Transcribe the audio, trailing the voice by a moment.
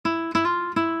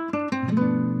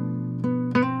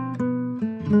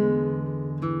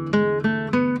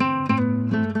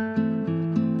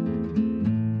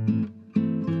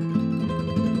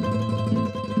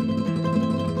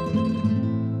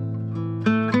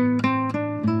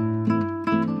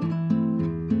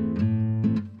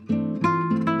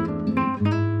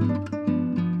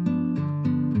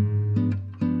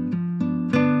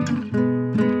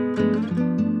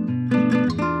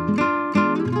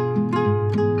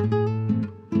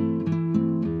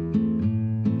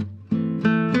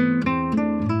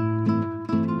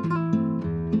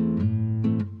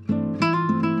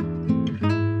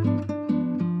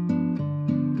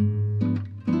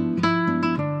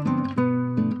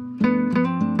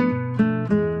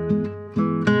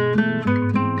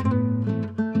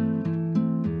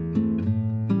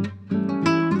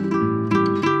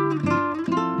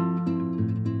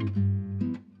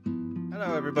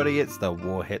everybody, it's the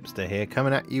Warhipster here,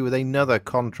 coming at you with another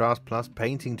Contrast Plus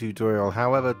painting tutorial.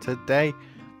 However, today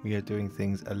we are doing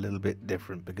things a little bit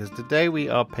different, because today we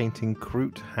are painting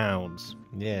Kroot Hounds.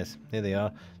 Yes, here they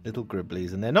are, little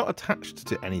gribblies, and they're not attached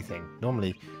to anything.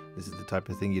 Normally, this is the type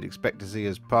of thing you'd expect to see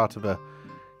as part of a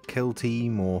kill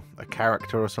team or a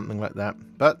character or something like that,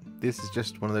 but this is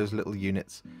just one of those little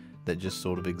units that just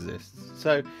sort of exists.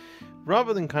 So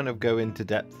rather than kind of go into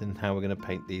depth in how we're going to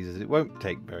paint these, as it won't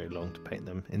take very long to paint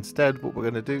them, instead what we're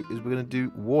going to do is we're going to do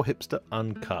Warhipster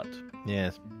Uncut.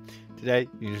 Yes, today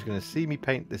you're just going to see me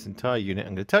paint this entire unit.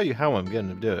 I'm going to tell you how I'm going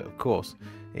to do it. Of course,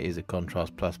 it is a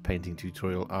Contrast Plus painting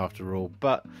tutorial after all,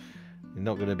 but we're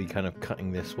not going to be kind of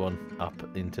cutting this one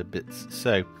up into bits.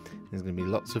 So there's going to be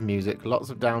lots of music,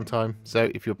 lots of downtime. So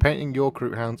if you're painting your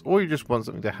Kroot Hounds, or you just want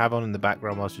something to have on in the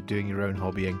background whilst you're doing your own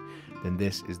hobbying, then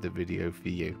this is the video for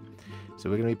you. So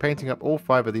we're going to be painting up all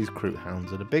 5 of these Kroot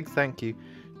Hounds, and a big thank you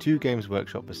to Games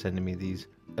Workshop for sending me these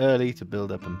early to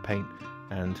build up and paint.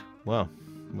 And well,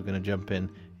 we're going to jump in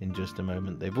just a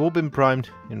moment. They've all been primed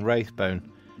in Wraithbone,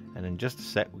 and in just a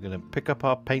sec we're going to pick up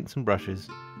our paints and brushes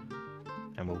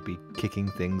and we'll be kicking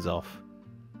things off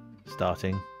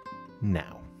starting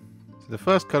now. So the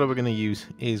first colour we're going to use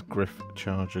is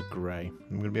Gryph-Charger Grey.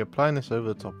 I'm going to be applying this over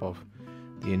the top of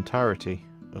the entirety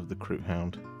of the Kroot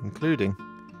Hound, including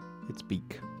its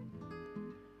beak.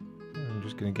 I'm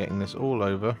just going to getting this all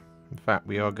over. In fact,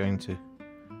 we are going to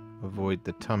avoid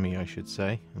the tummy, I should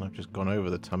say, and I've just gone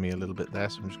over the tummy a little bit there,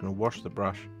 so I'm just going to wash the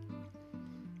brush,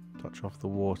 touch off the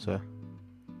water,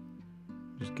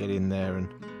 just get in there and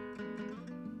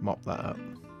mop that up,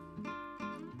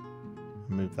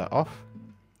 move that off.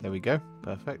 There we go,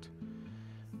 perfect.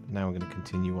 Now we're going to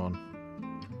continue on.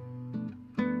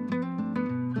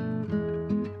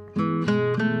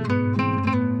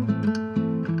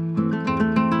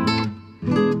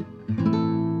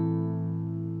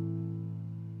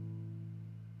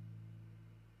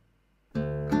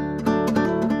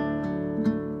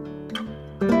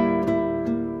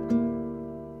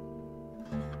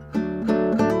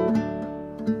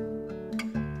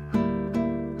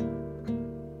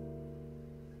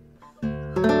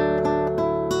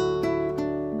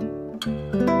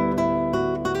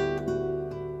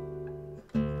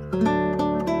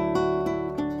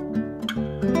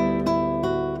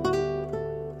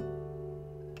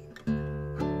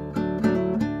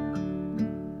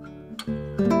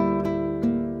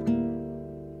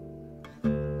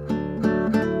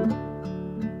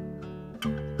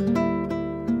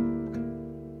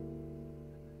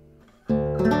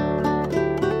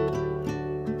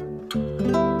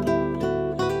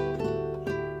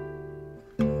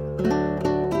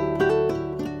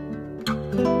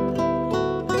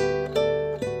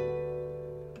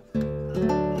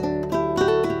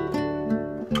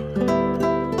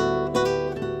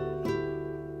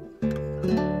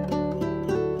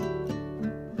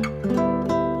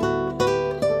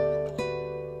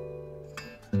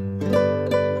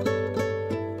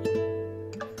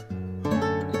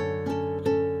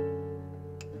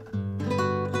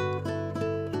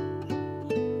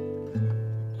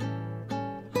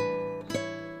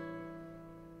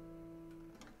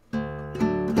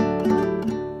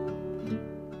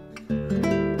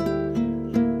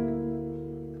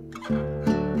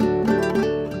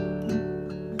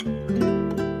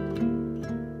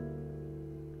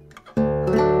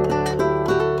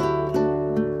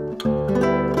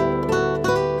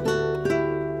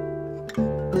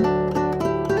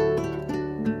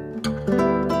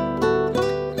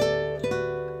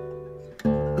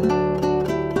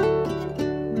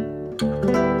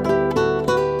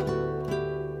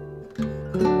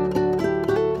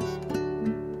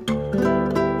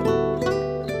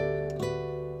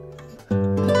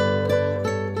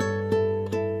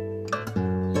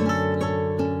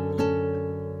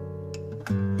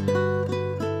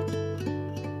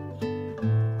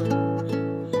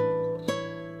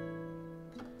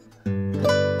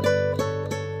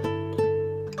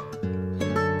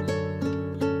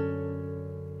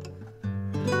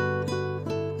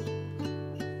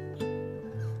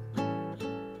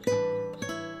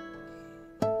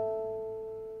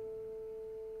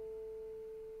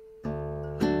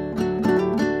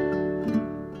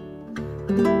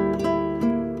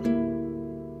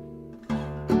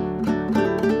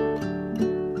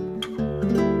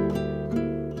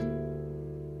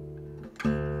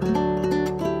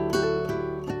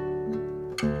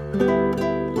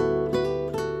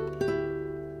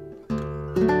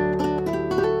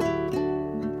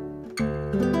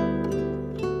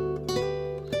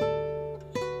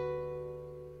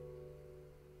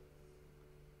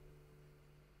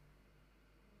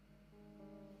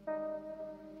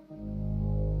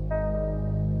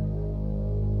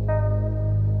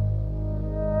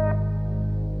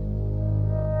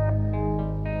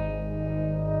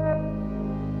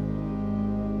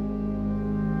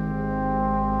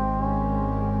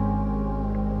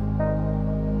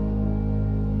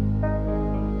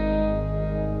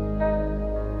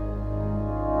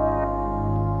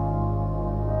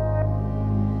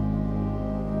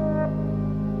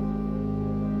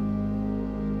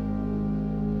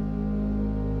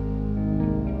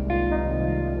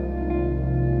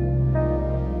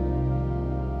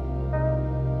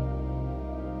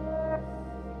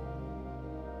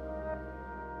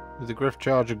 With the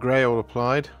Gryph-Charger Grey all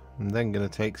applied, I'm then going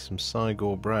to take some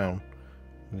Cygor Brown.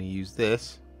 I'm going to use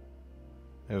this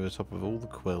over the top of all the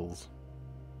quills.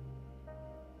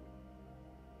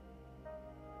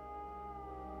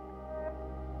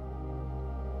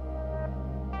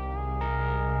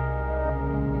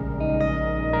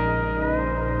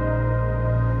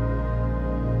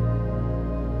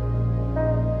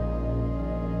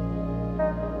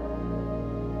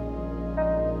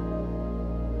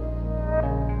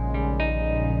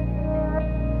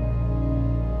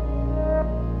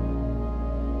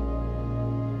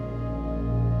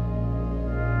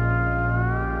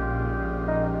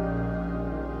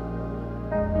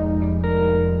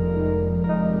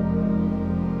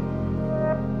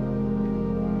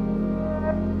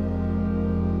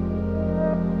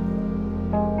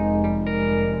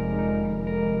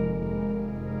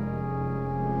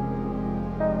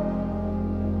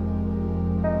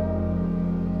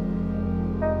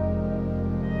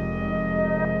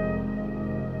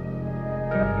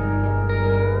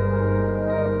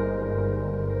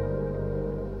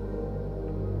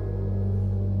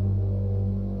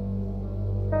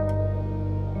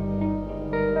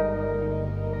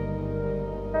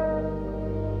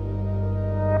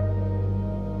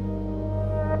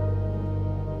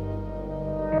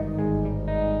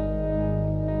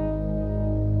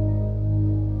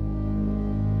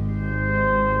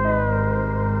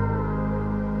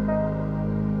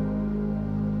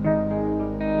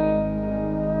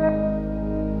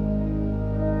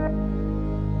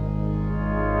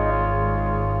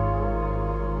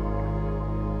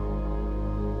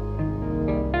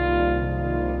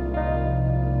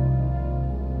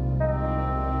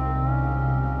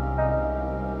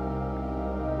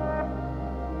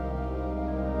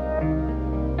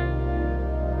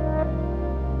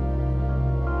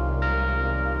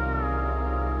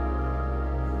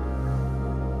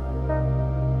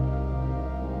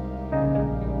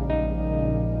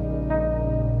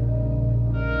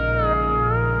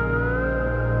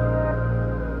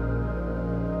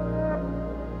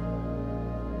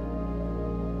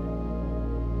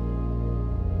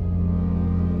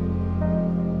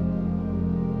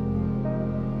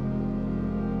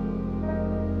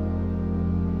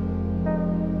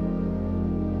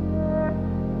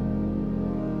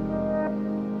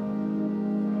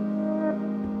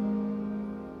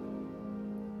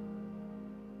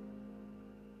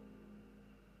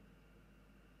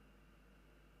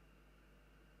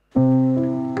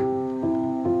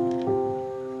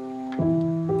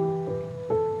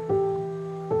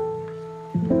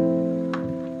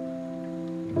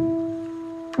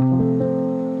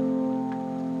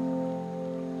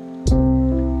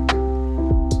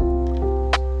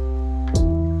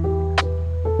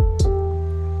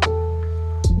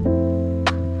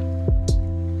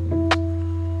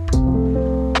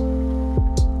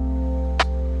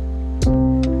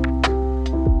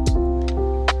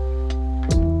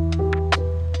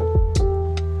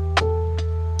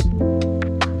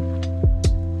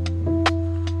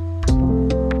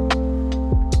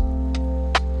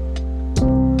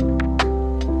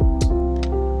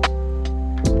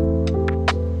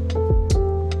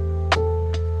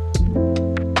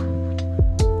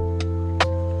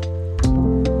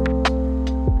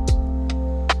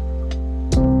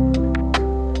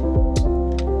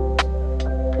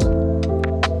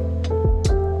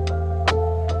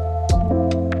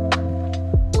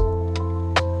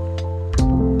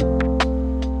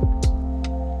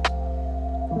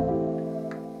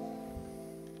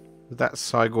 That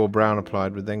Cygor Brown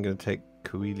applied, we're then going to take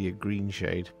Coelia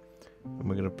Greenshade and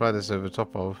we're going to apply this over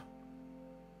top of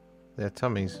their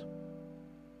tummies.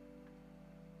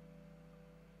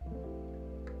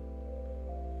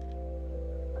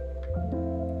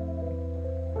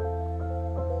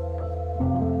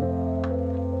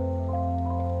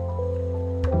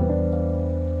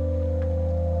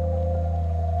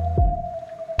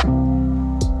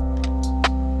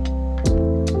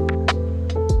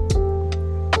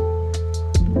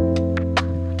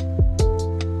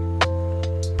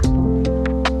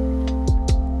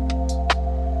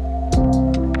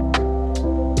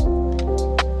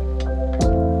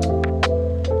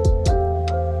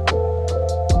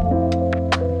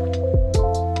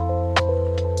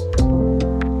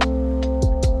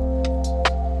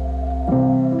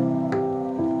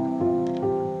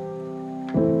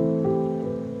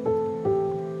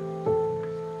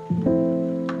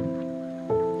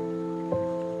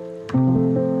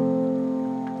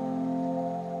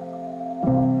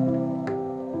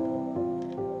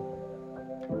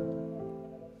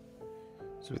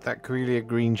 So with that Coelia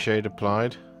Greenshade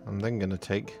applied, I'm then going to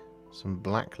take some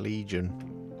Black Legion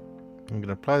I'm going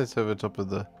to apply this over the top of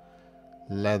the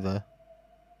leather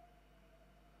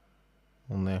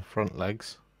on their front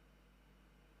legs,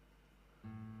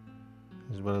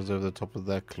 as well as over the top of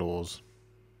their claws.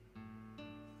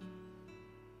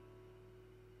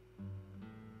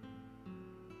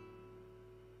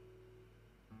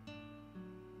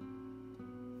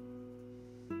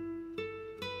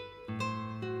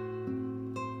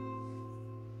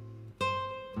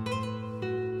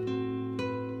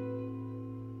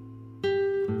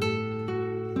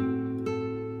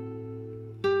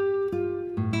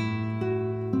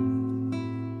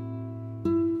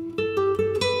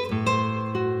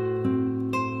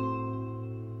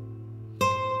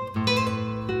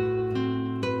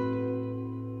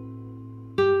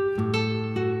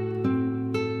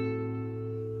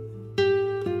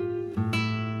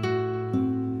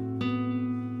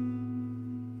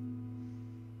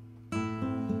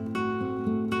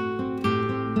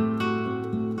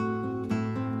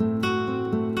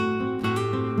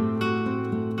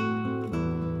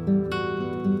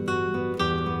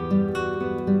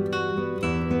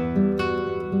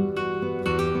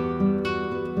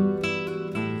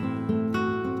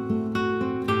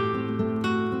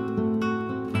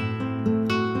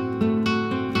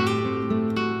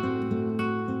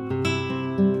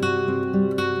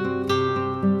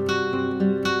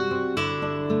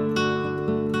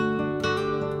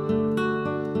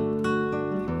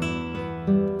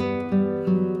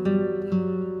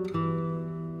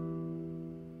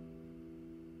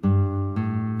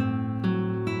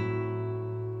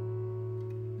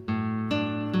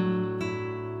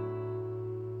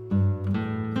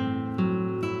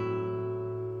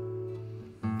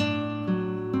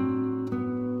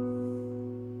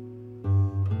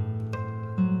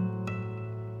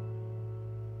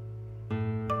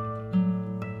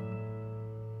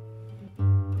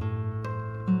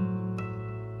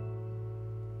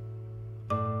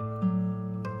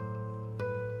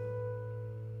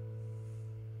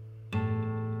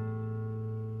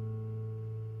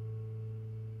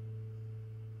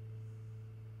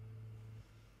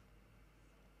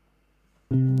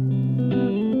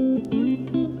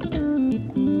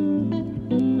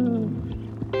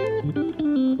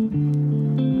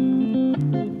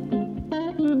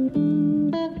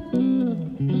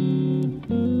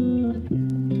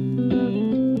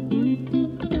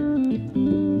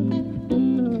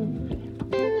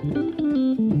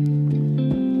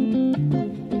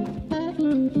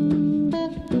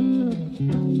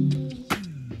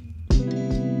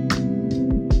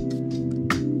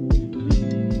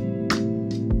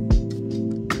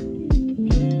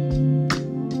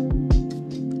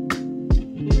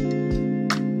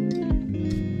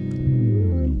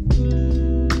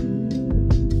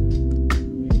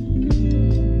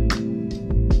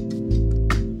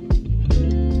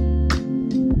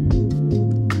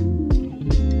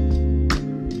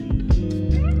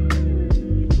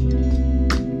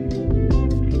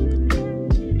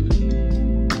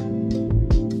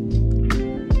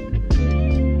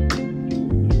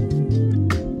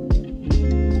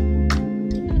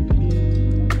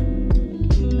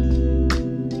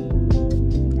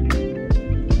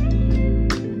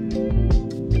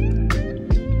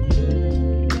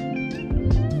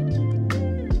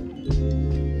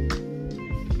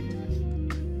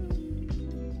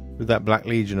 With that Black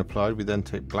Legion applied, we then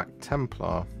take Black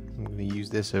Templar. I'm going to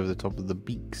use this over the top of the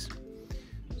beaks.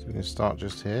 So we're going to start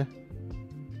just here.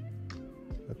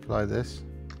 Apply this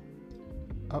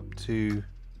up to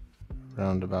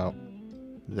around about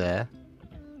there.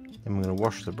 Then we're going to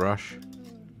wash the brush,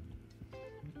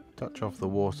 touch off the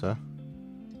water,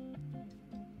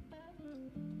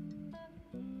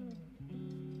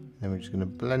 then we're just going to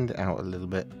blend it out a little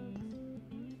bit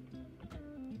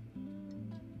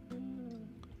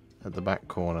at the back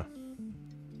corner.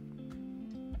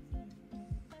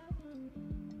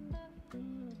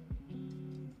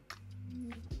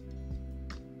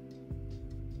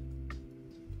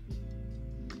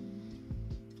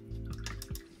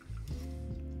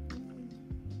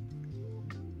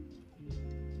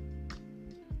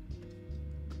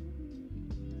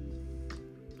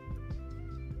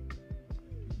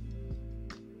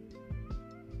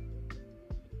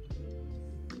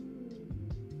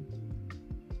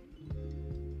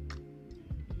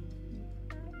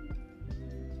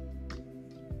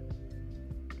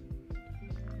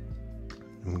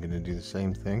 I'm going to do the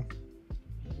same thing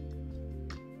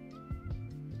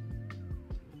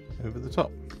over the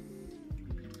top.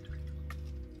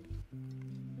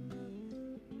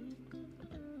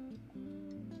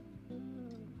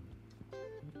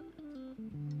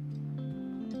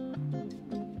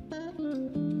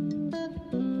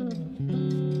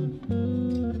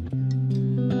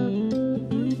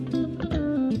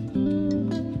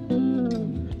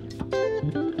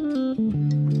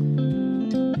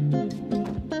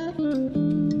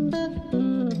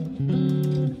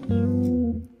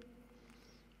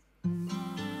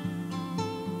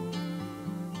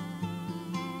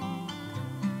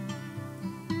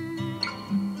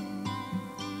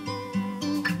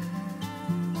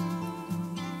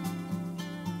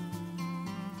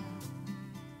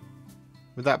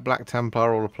 With that black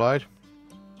Templar all applied,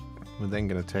 we're then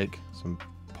going to take some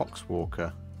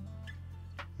Poxwalker.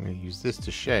 I'm going to use this to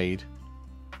shade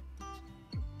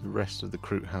the rest of the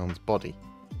Kroot Hound's body.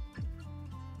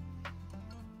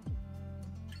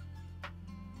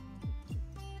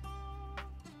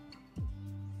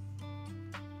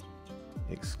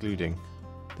 Excluding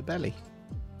the belly.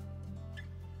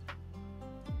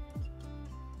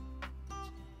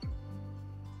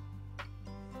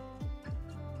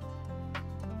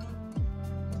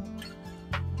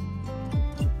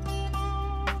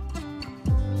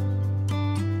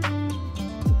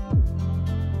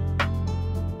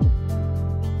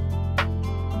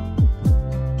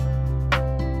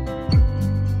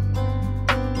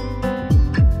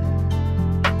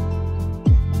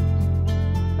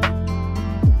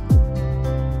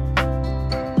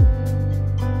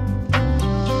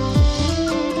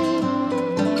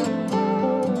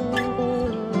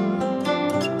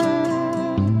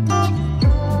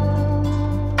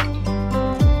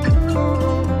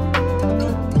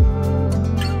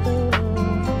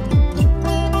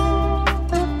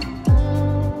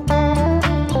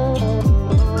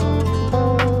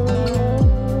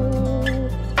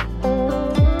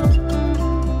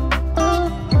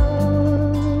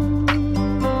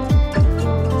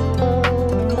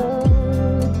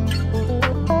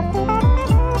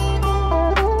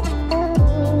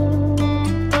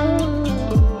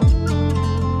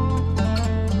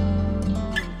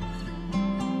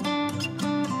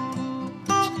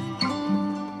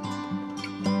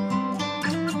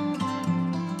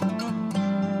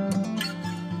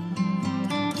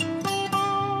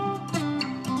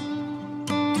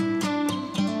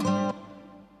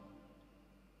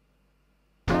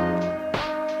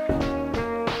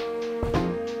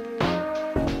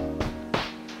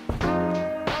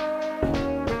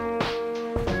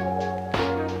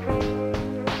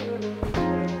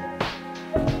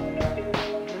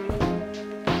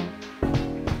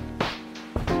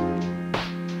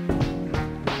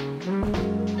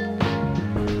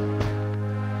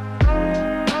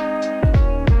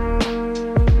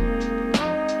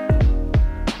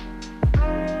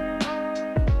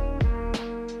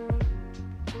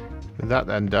 That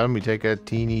then done, we take a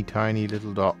teeny tiny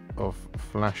little dot of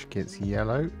Flash Kit's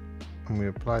yellow and we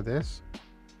apply this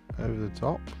over the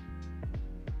top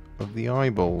of the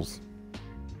eyeballs.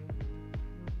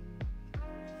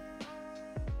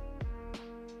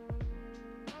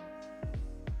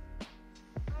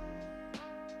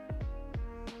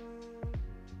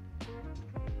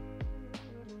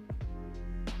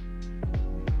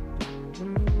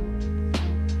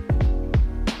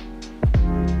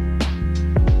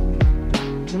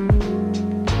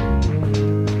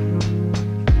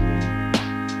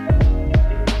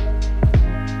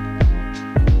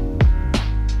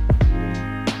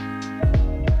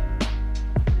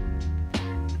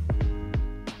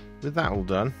 With that all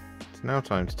done, it's now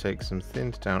time to take some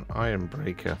thinned down iron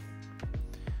breaker.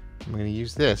 I'm going to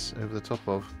use this over the top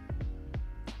of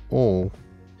all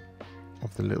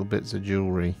of the little bits of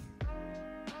jewellery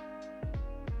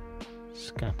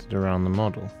scattered around the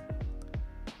model.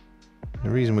 The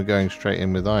reason we're going straight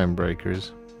in with iron breaker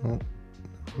is, well,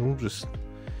 they're all just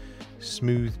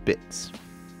smooth bits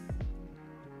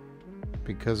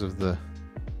because of the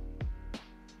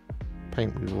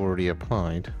paint we've already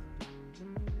applied.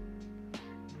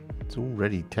 It's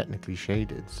already technically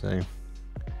shaded, so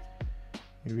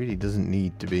it really doesn't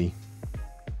need to be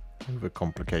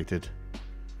overcomplicated.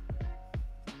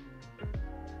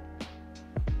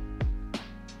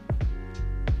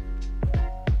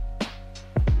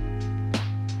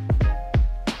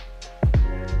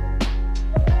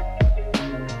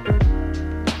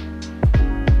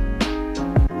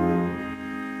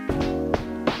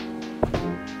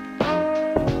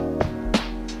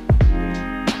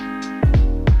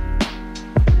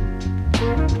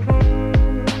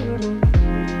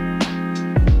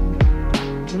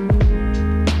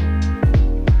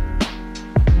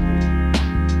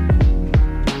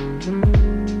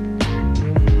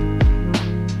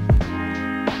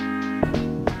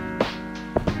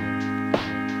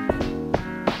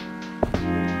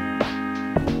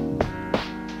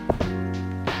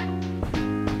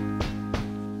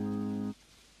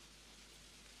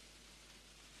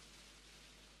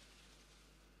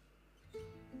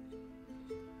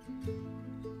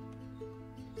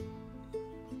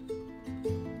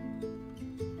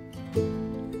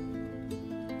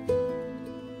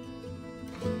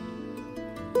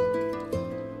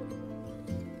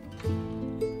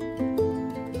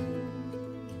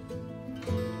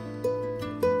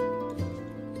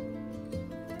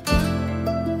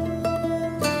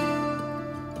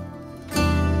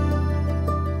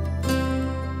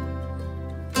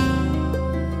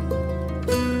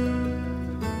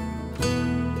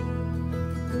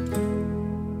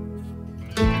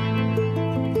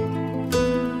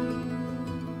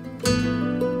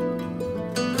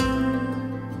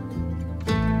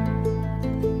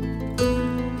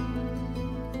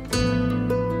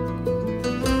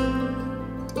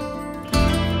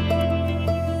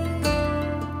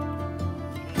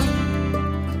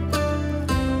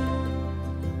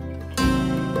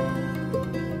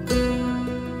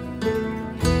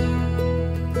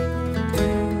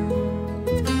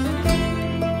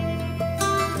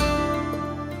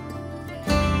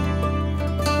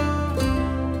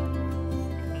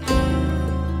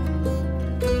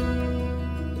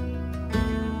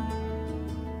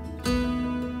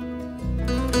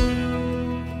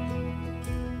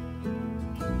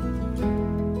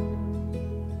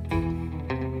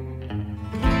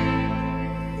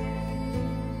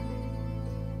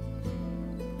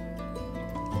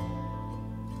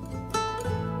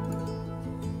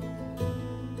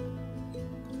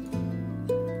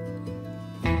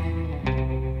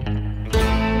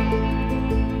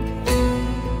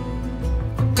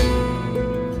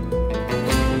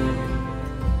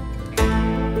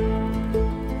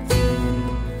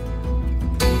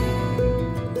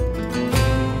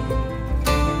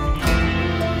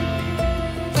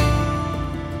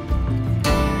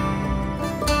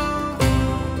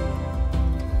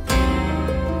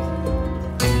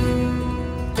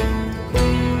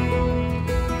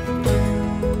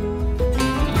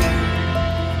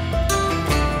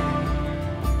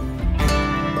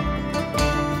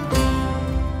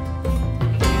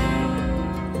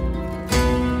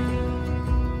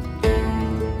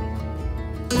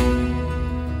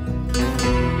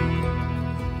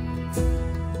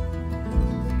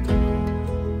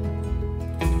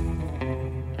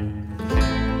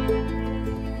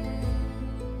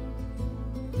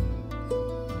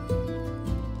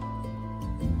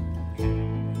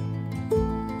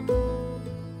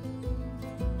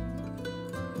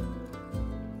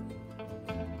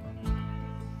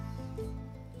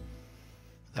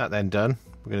 That then done,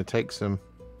 we're going to take some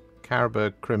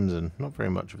Carroburg Crimson. Not very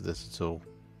much of this at all.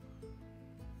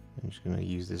 I'm just going to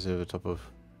use this over top of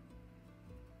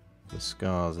the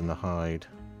scars and the hide.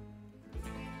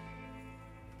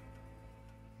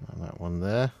 And that one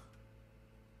there.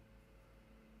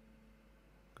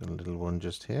 Got a little one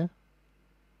just here.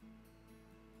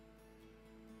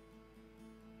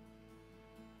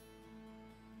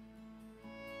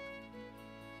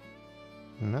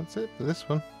 And that's it for this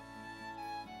one.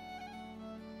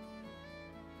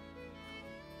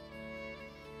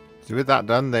 So with that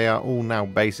done, they are all now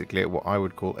basically at what I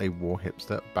would call a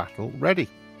Warhipster battle ready.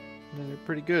 They're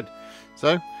pretty good.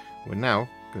 So we're now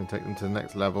going to take them to the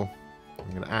next level. I'm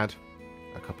going to add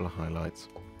a couple of highlights.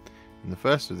 And the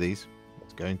first of these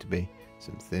is going to be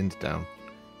some thinned down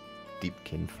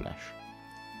deepkin flesh.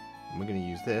 And we're going to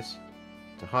use this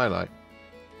to highlight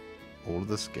all of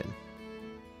the skin.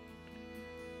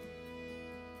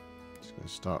 Just going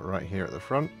to start right here at the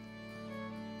front.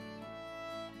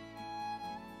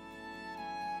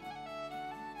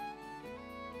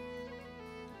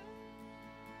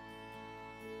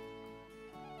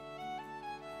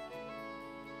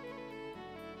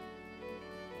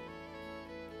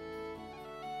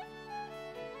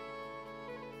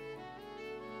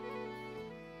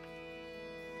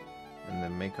 And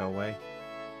then make our way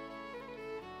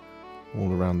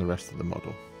all around the rest of the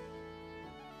model.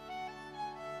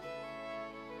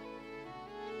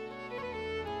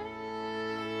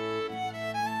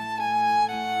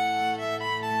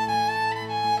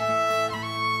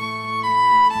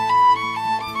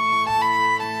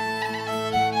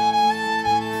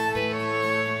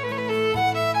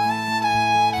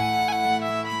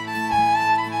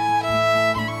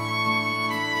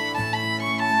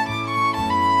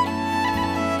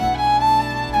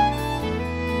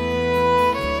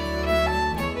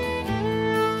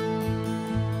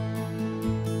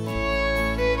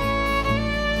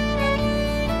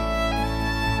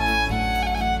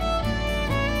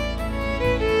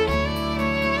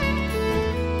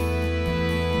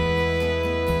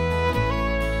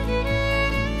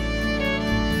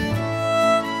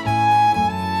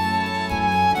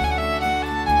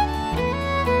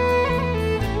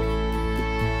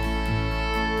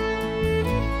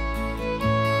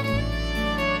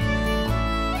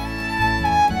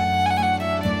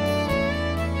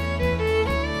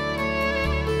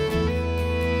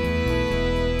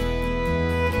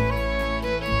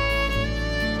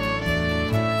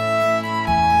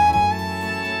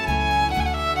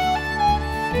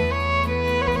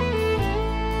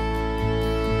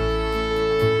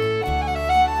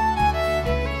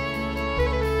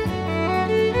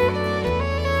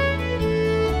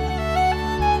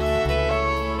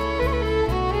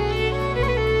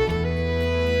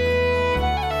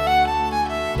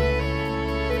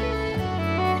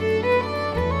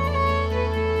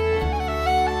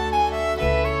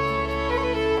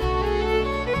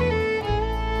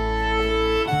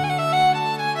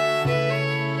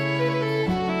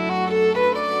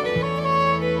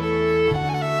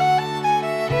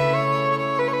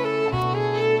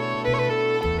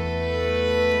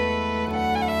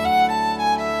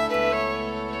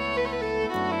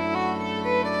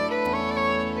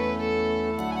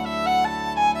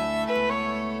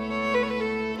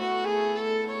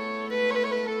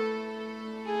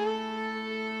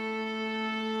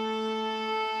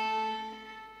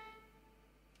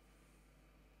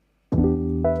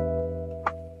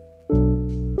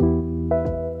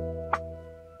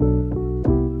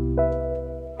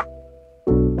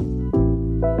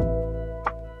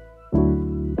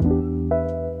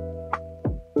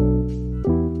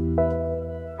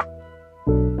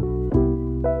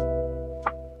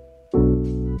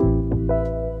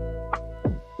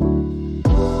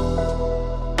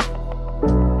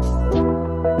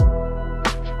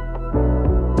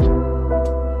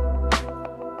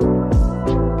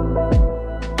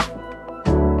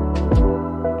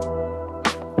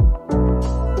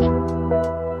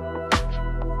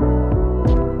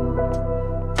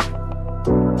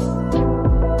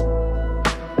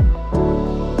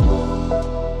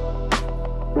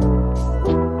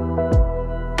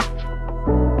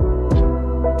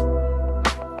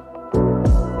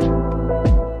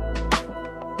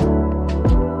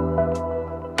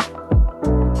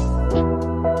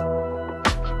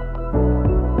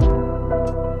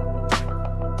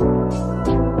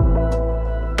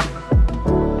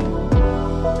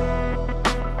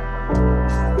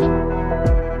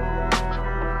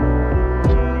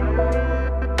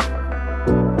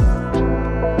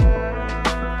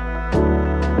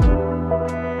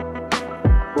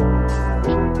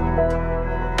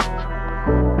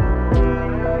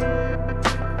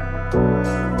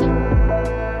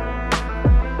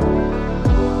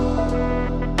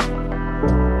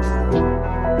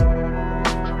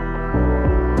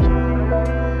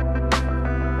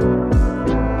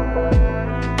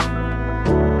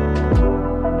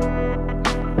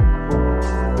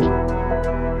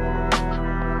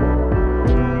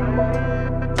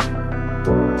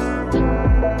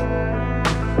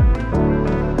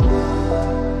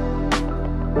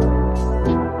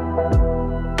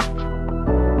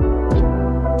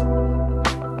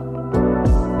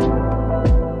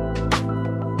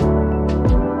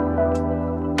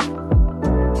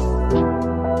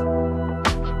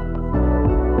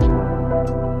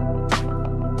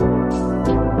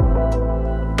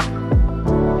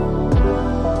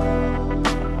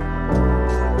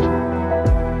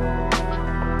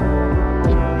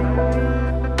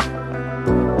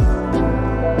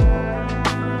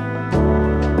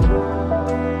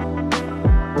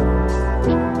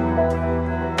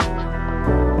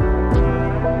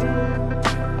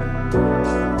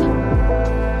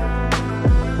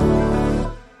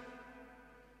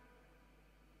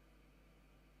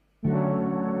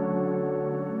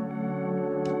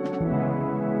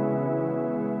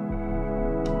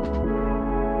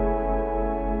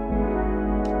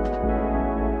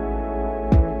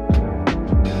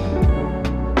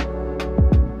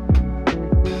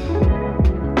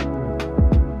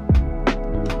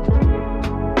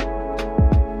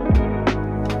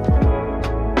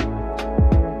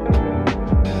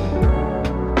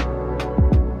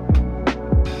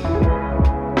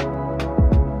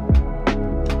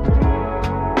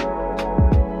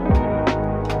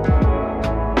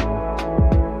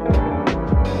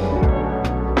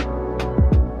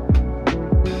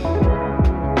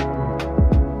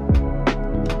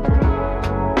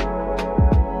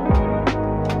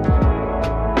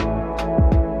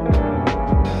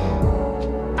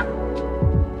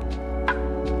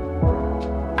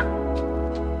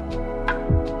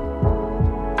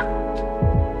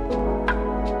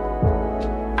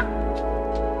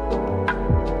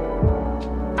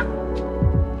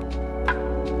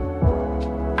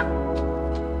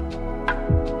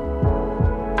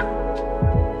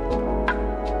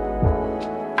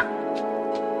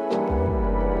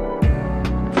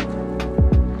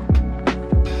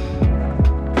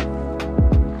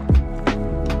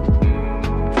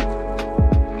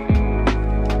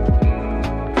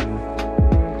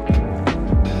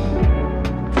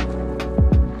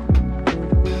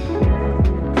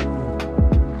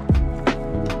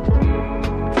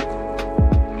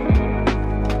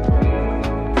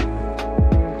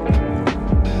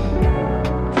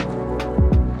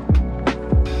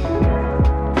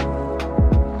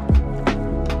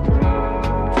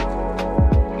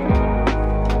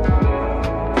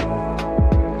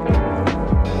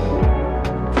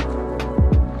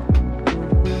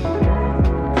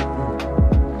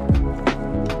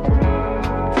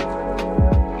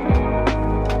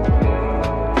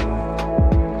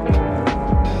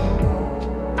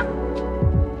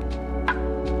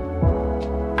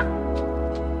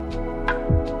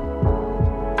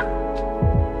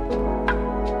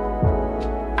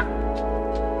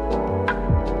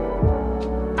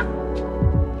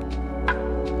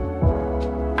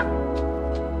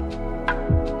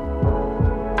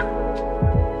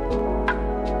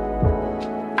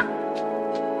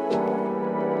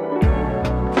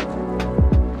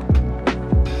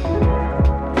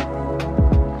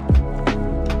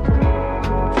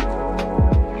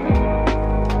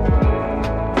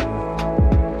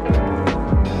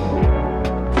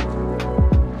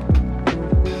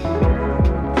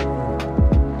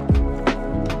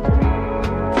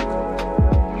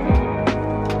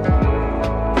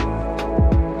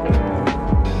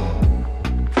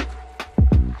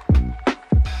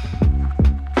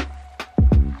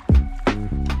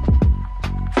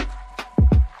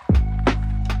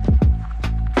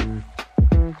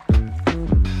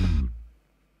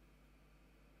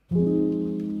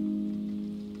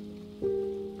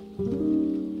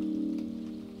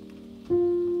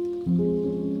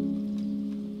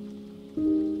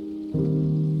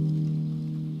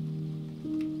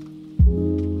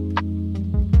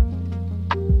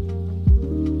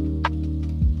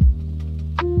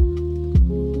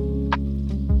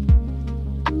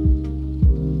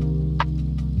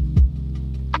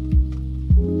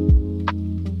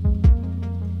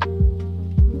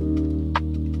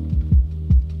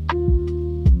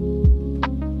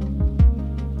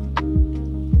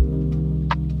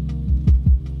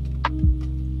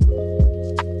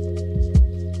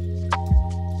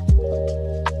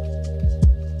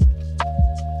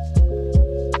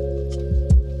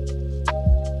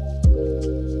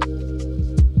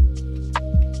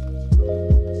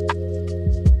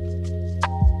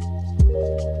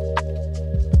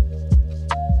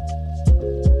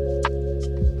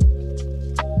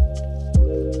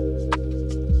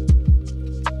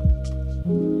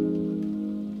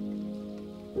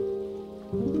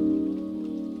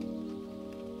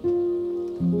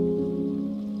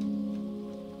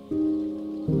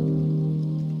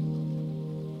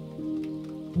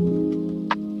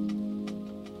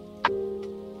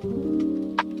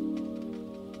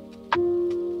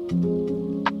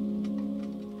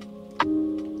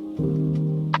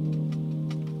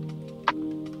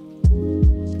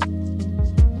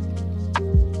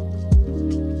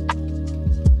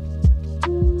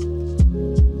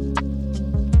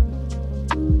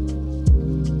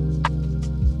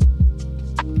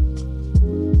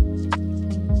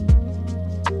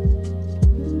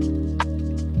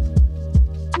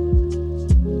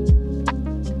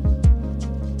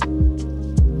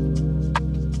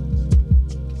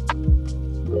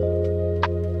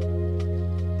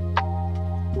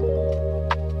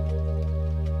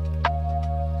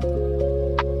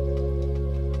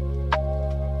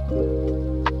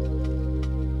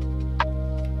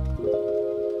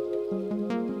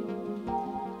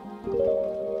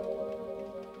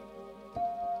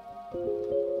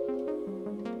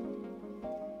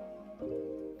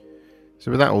 So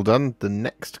with that all done, the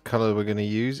next colour we're going to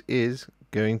use is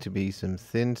going to be some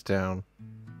thinned down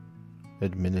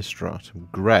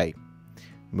Administratum Grey.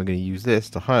 And we're going to use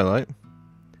this to highlight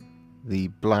the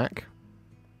black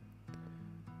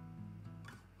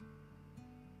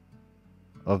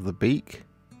of the beak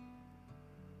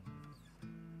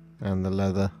and the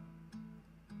leather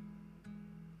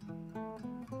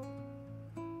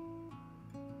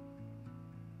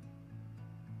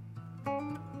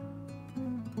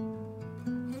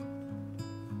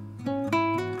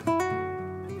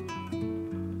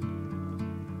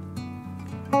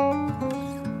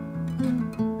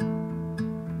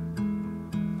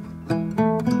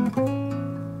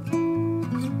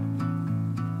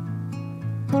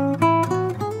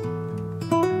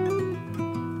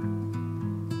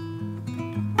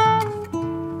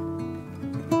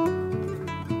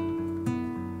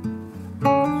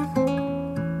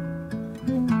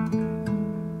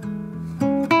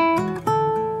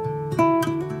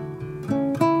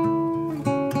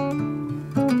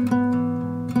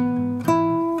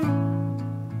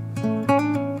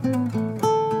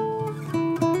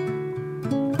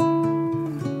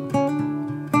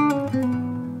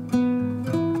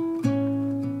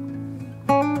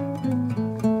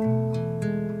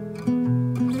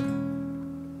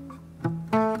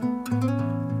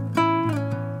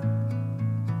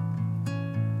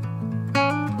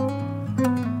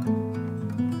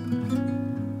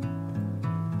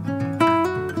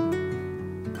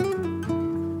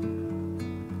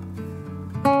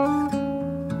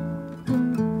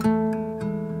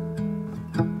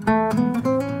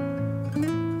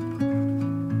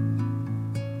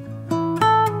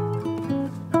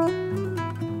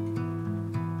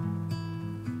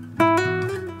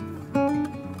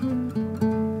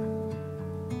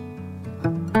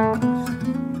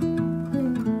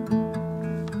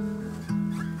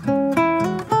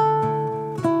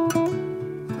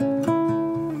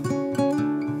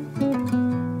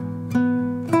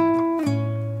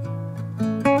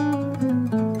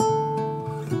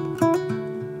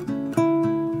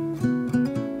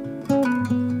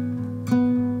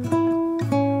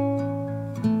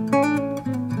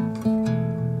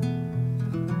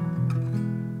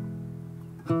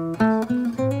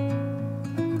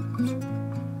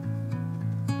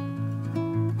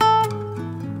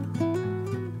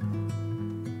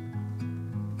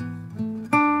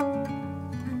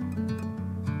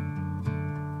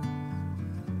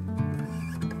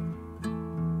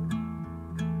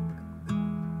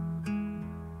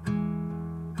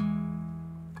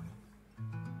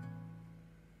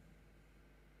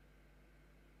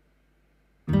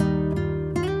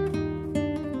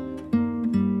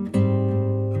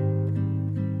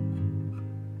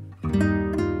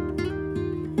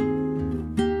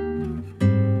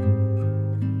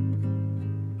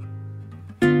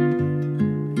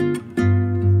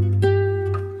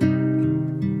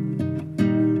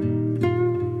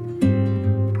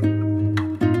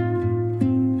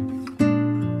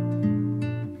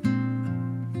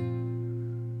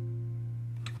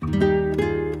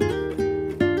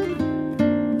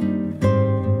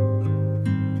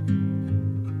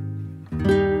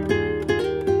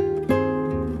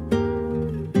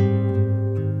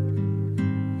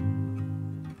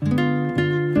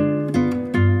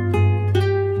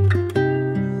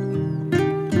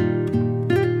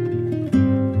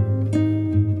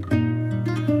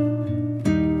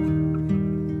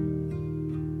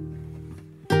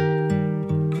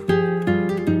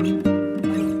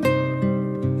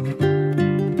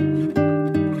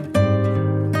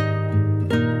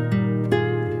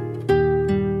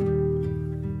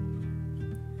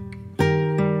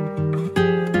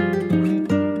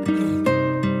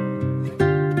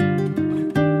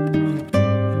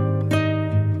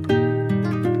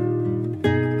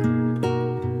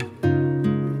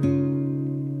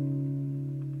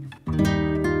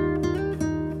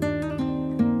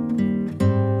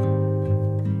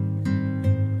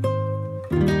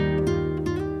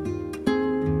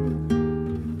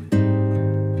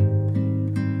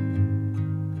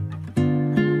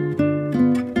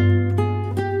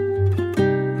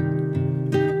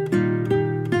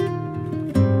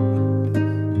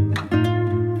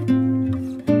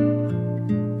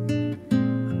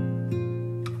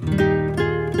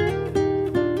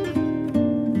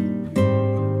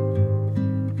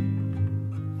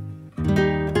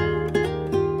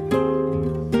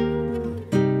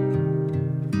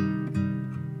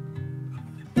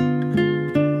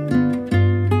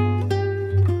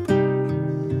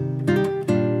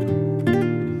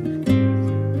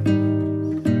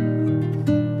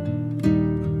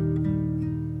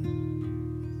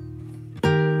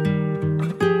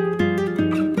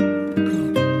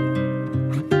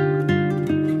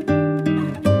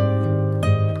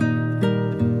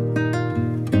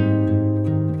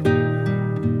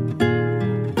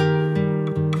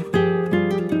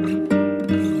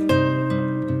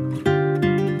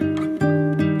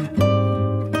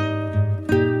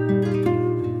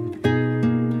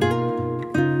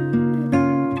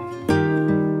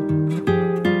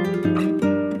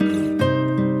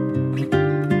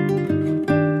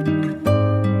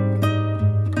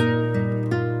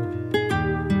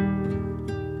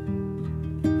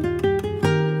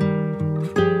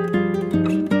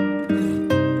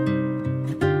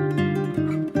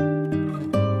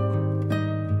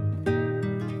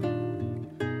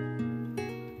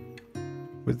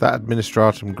that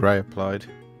Administratum Grey applied,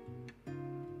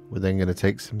 we're then going to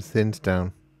take some thinned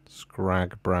down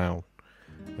Scrag Brown.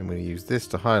 I'm going to use this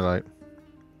to highlight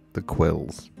the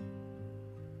quills.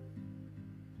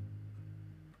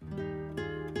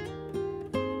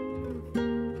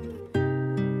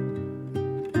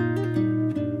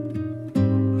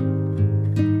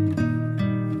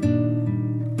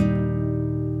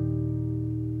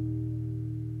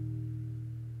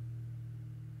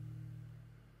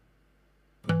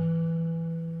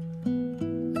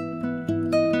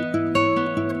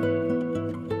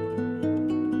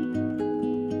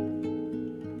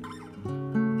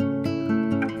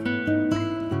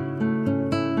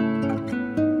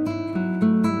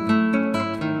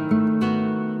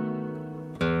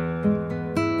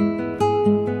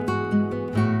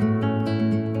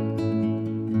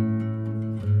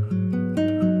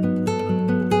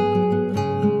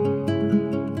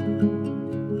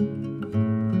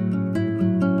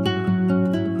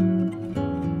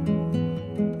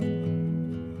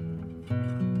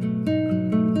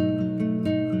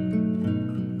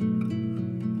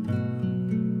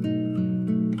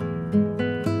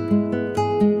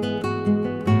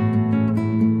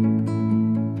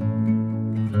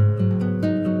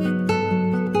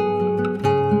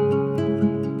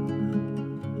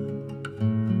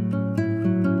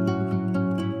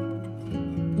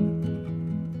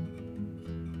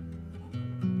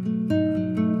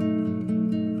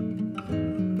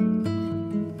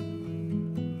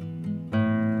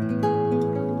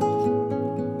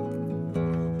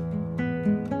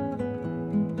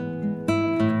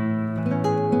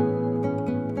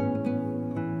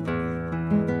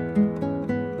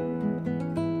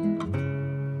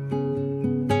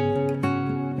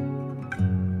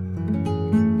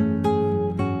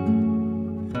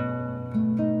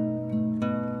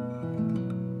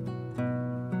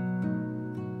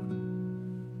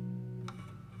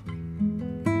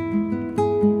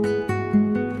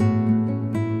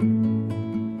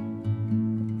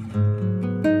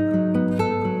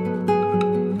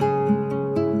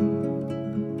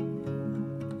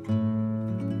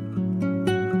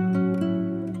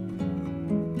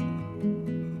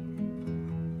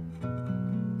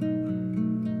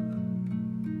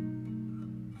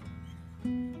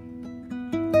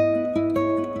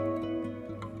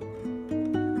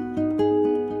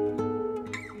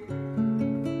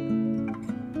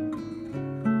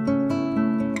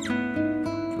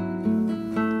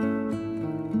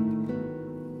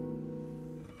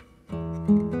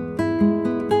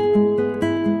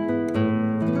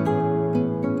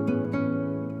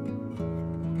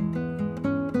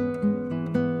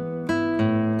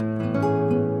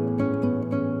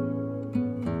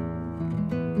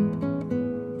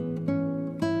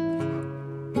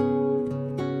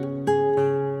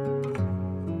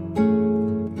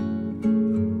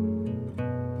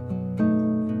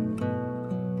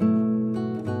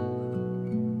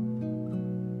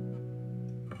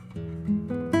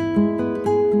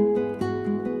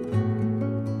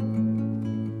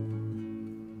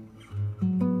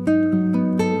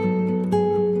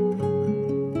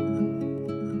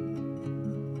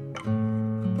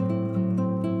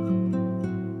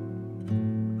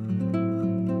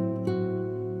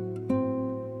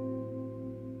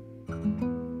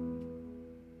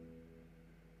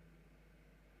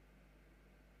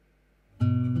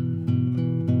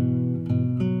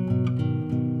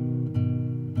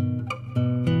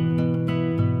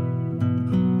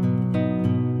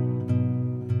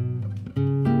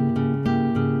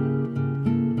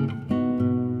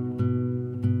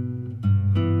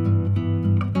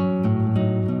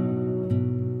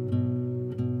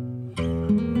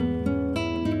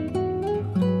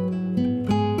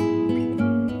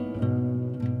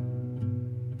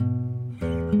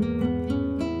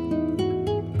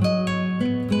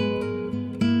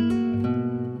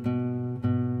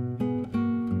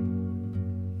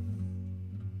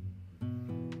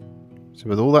 So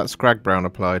with all that Scrag Brown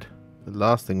applied, the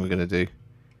last thing we're going to do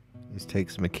is take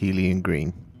some Akhelian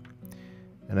Green.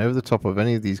 And over the top of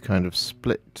any of these kind of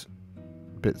split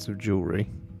bits of jewellery,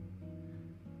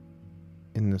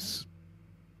 in this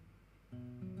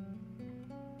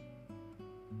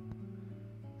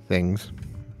things,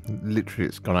 literally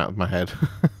it's gone out of my head.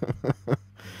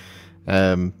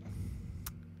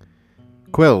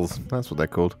 Quills, that's what they're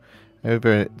called.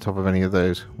 Over the top of any of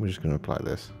those, we're just going to apply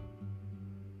this.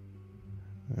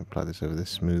 I'm going to apply this over this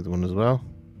smooth one as well.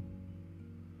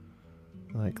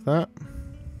 Like that.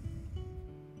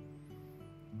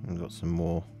 I've got some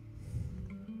more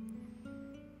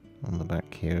on the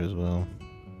back here as well.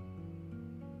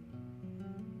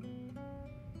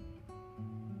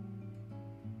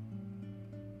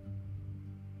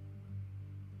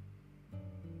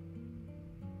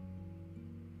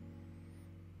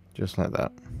 Just like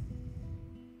that.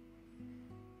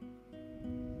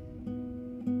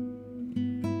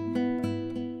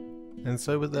 And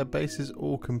so with their bases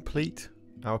all complete,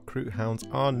 our Kroot Hounds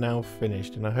are now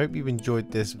finished, and I hope you've enjoyed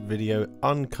this video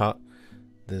uncut.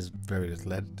 There's very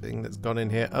little editing that's gone in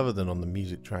here other than on the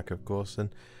music track, of course, and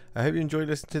I hope you enjoyed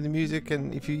listening to the music.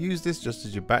 And if you use this just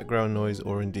as your background noise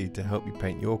or indeed to help you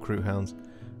paint your Kroot Hounds,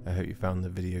 I hope you found the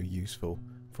video useful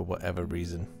for whatever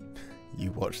reason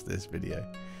you watched this video.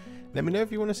 Let me know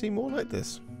if you want to see more like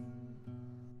this.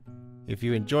 If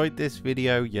you enjoyed this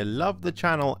video, you love the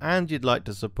channel, and you'd like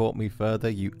to support me further,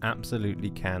 you absolutely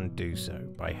can do so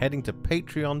by heading to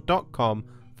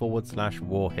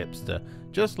patreon.com/Warhipster,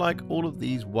 just like all of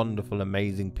these wonderful,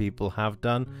 amazing people have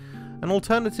done. And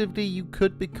alternatively, you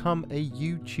could become a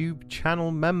YouTube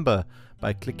channel member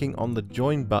by clicking on the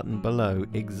join button below,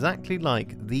 exactly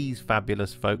like these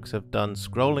fabulous folks have done,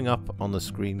 scrolling up on the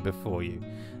screen before you.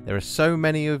 There are so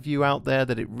many of you out there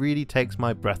that it really takes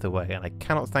my breath away, and I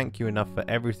cannot thank you enough for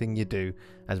everything you do,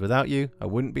 as without you I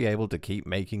wouldn't be able to keep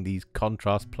making these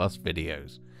Contrast Plus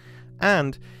videos.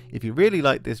 And if you really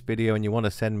like this video and you want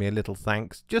to send me a little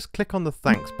thanks, just click on the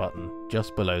thanks button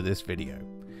just below this video.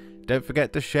 Don't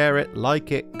forget to share it,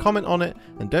 like it, comment on it,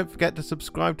 and don't forget to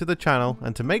subscribe to the channel.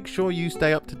 And to make sure you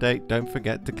stay up to date, don't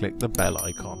forget to click the bell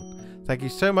icon. Thank you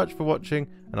so much for watching,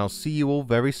 and I'll see you all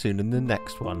very soon in the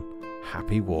next one.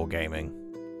 Happy wargaming.